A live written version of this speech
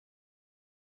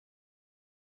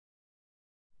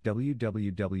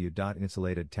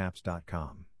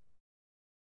www.insulatedtaps.com.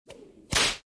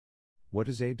 What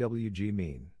does AWG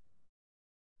mean?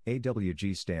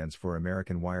 AWG stands for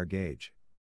American Wire Gauge.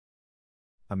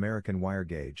 American Wire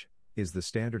Gauge is the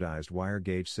standardized wire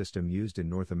gauge system used in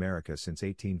North America since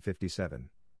 1857.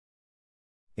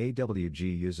 AWG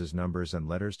uses numbers and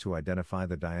letters to identify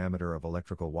the diameter of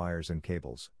electrical wires and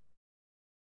cables.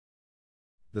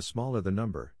 The smaller the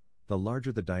number, the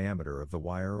larger the diameter of the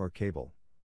wire or cable.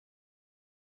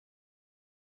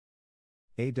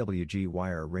 AWG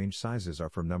wire range sizes are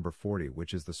from number 40,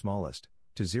 which is the smallest,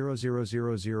 to 0000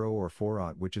 or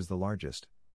 4/0, which is the largest.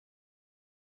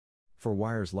 For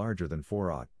wires larger than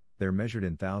 4/0, they're measured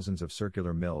in thousands of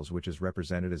circular mils, which is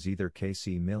represented as either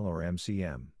kc mil or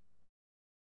mcm.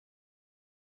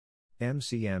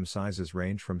 MCM sizes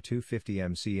range from 250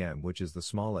 mcm, which is the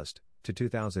smallest, to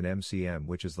 2000 mcm,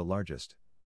 which is the largest.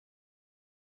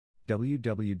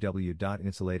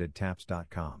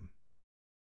 www.insulatedtaps.com